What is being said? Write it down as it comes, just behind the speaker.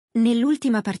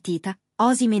Nell'ultima partita,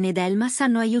 Osimhen ed Elmas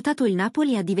hanno aiutato il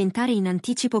Napoli a diventare in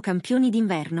anticipo campioni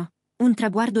d'inverno, un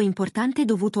traguardo importante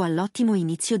dovuto all'ottimo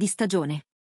inizio di stagione.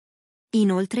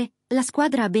 Inoltre, la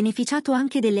squadra ha beneficiato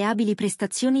anche delle abili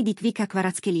prestazioni di Kvicha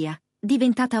Kvaratskhelia,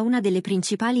 diventata una delle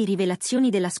principali rivelazioni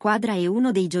della squadra e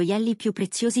uno dei gioielli più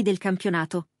preziosi del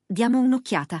campionato. Diamo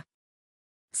un'occhiata.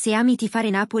 Se ami tifare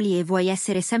Napoli e vuoi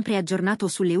essere sempre aggiornato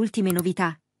sulle ultime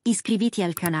novità, iscriviti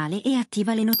al canale e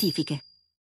attiva le notifiche.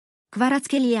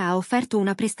 Kvaratskhelia ha offerto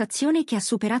una prestazione che ha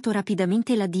superato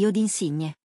rapidamente l'addio di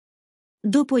Insigne.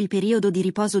 Dopo il periodo di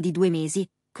riposo di 2 mesi,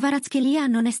 Kvaratskhelia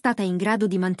non è stata in grado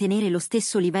di mantenere lo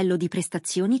stesso livello di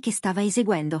prestazioni che stava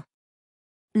eseguendo.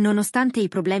 Nonostante i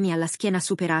problemi alla schiena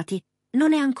superati,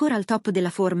 non è ancora al top della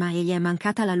forma e gli è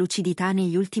mancata la lucidità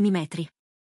negli ultimi metri.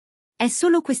 È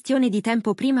solo questione di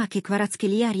tempo prima che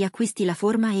Kvaratskhelia riacquisti la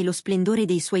forma e lo splendore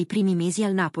dei suoi primi mesi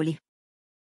al Napoli.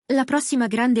 La prossima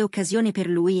grande occasione per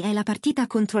lui è la partita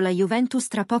contro la Juventus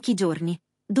tra pochi giorni,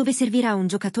 dove servirà un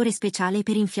giocatore speciale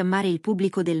per infiammare il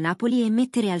pubblico del Napoli e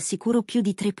mettere al sicuro più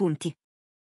di 3 punti.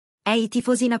 Ehi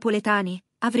tifosi napoletani,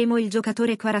 avremo il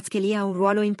giocatore Kvaratskhelia un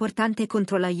ruolo importante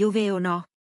contro la Juve o no?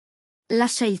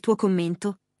 Lascia il tuo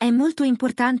commento, è molto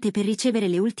importante per ricevere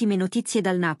le ultime notizie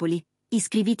dal Napoli,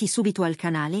 iscriviti subito al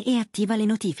canale e attiva le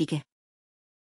notifiche.